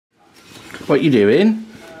What you doing?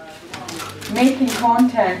 Making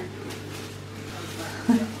content.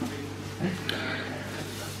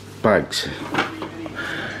 Bags.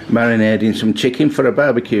 Marinating some chicken for a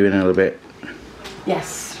barbecue in a little bit.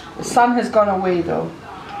 Yes. The sun has gone away though.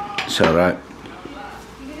 It's alright.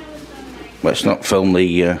 Let's not film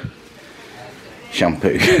the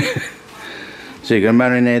shampoo. So you're going to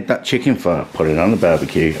marinate that chicken for, put it on the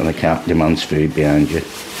barbecue, and the cat demands food behind you.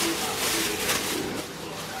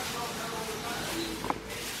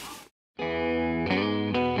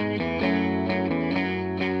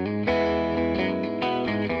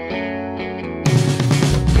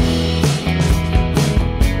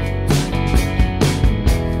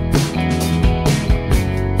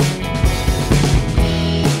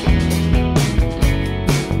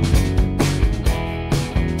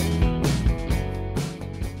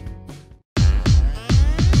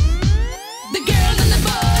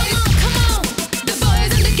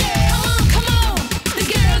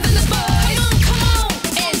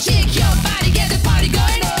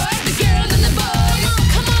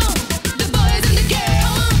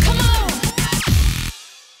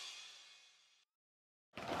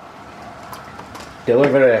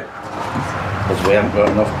 Delivery, because we haven't got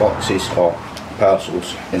enough boxes or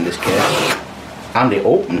parcels in this case, and it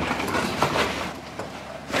opened.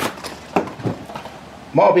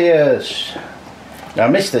 More beers. Now I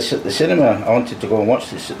missed this at the cinema. I wanted to go and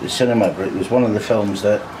watch this at the cinema, but it was one of the films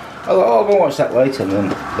that I thought, oh, I'll go watch that later, and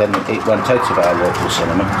then it went out of our local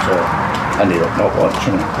cinema, so I ended up not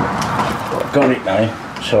watching it. But I've got it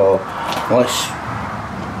now, so unless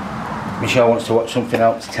Michelle wants to watch something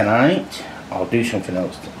else tonight, I'll do something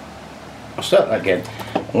else. I'll start that again.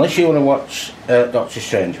 Unless you want to watch Doctor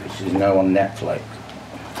Strange, which is now on Netflix.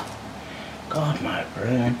 God, my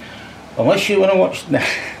brain. Unless you want to watch the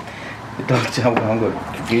Doctor, I'm going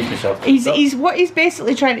to confuse myself. What he's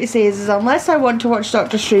basically trying to say is unless I want to watch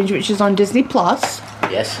Doctor Strange, which is on Disney Plus.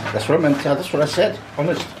 Yes, that's what I meant. That's what I said.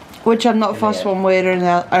 Honest. Which I'm not fussed one way or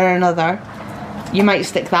another. You might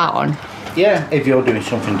stick that on. Yeah, if you're doing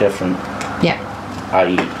something different. Yeah.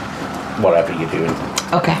 I.e. whatever you're doing.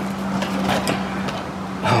 Okay.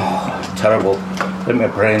 Oh, terrible. I think my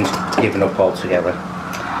brain's given up altogether.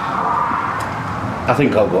 I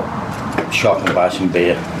think I'll go shop and buy some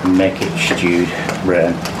beer and make it stewed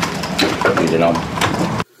rain. Moving on.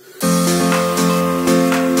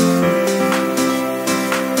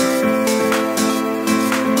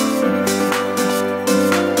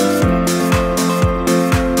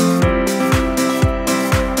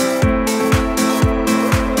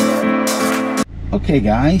 Okay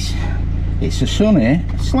guys, it's a sunny,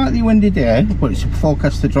 slightly windy day, but it's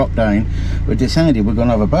forecast to drop down. We decided we're going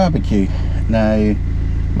to have a barbecue. Now,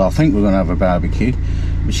 well, I think we're going to have a barbecue.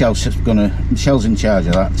 Michelle's in charge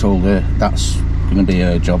of that, told her that's going to be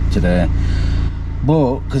her job today.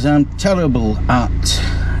 But, because I'm terrible at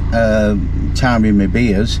timing my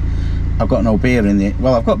beers, I've got no beer in the,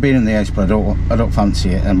 well, I've got beer in the house, but I don't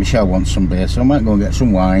fancy it, and Michelle wants some beer, so I might go and get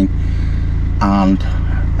some wine and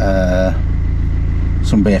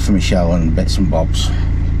some beer for Michelle and bits and bobs,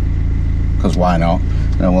 because why not?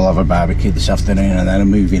 Then we'll have a barbecue this afternoon and then a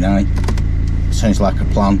movie night. Sounds like a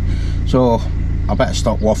plan. So I better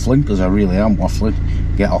stop waffling, because I really am waffling.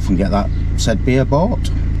 Get off and get that said beer bought.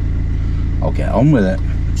 I'll get on with it.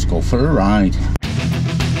 Let's go for a ride.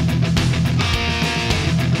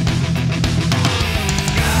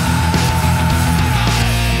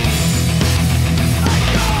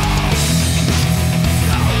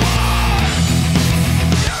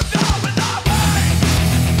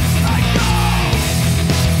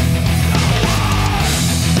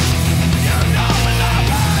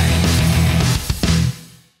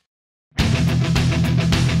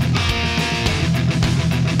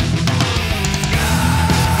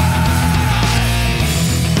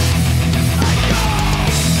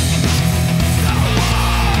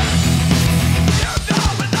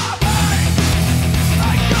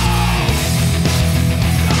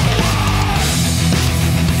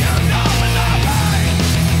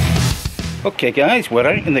 Okay guys, we're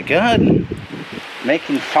out in the garden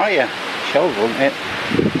making fire. Chelle's wanting it.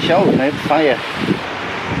 Chelle's made fire.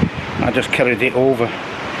 I just carried it over.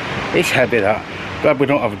 It's heavy that. Glad we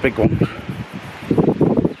don't have a big one.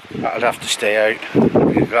 That'd have to stay out.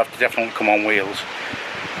 It'd have to definitely come on wheels.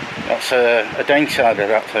 That's a downside of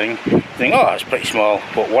that thing. You think, oh, that's pretty small,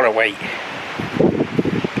 but what a weight.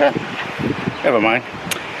 Never mind.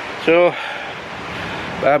 So,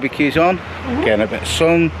 barbecue's on, getting a bit of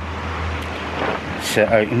sun. Sit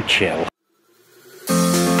out and chill.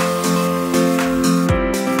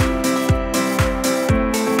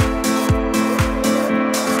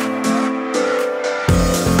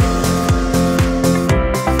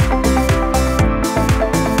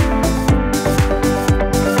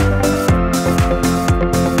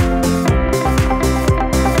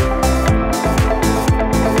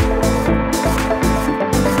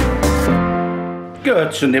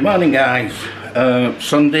 Good Sunday morning, guys.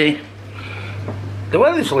 Sunday. The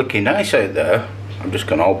weather's looking nice out there. I'm just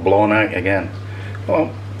going all blown out again.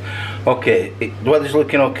 Well, okay, the weather's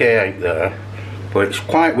looking okay out there, but it's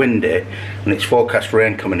quite windy and it's forecast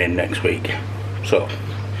rain coming in next week. So,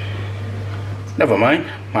 never mind.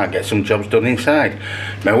 Might get some jobs done inside.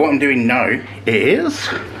 Now, what I'm doing now is...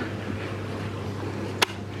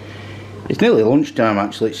 It's nearly lunchtime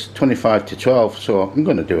actually, it's 25 to 12, so I'm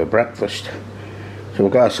going to do a breakfast. So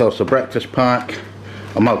we've got ourselves a breakfast pack,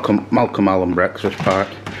 a Malcolm Allen breakfast pack,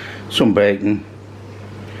 some bacon,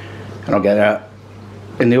 and I'll get that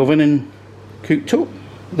in the oven and cooked up.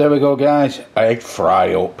 There we go, guys, egg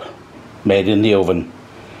fry up, made in the oven,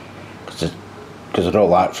 because I don't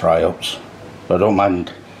like fry ups, but I don't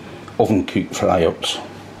mind oven cooked fry ups.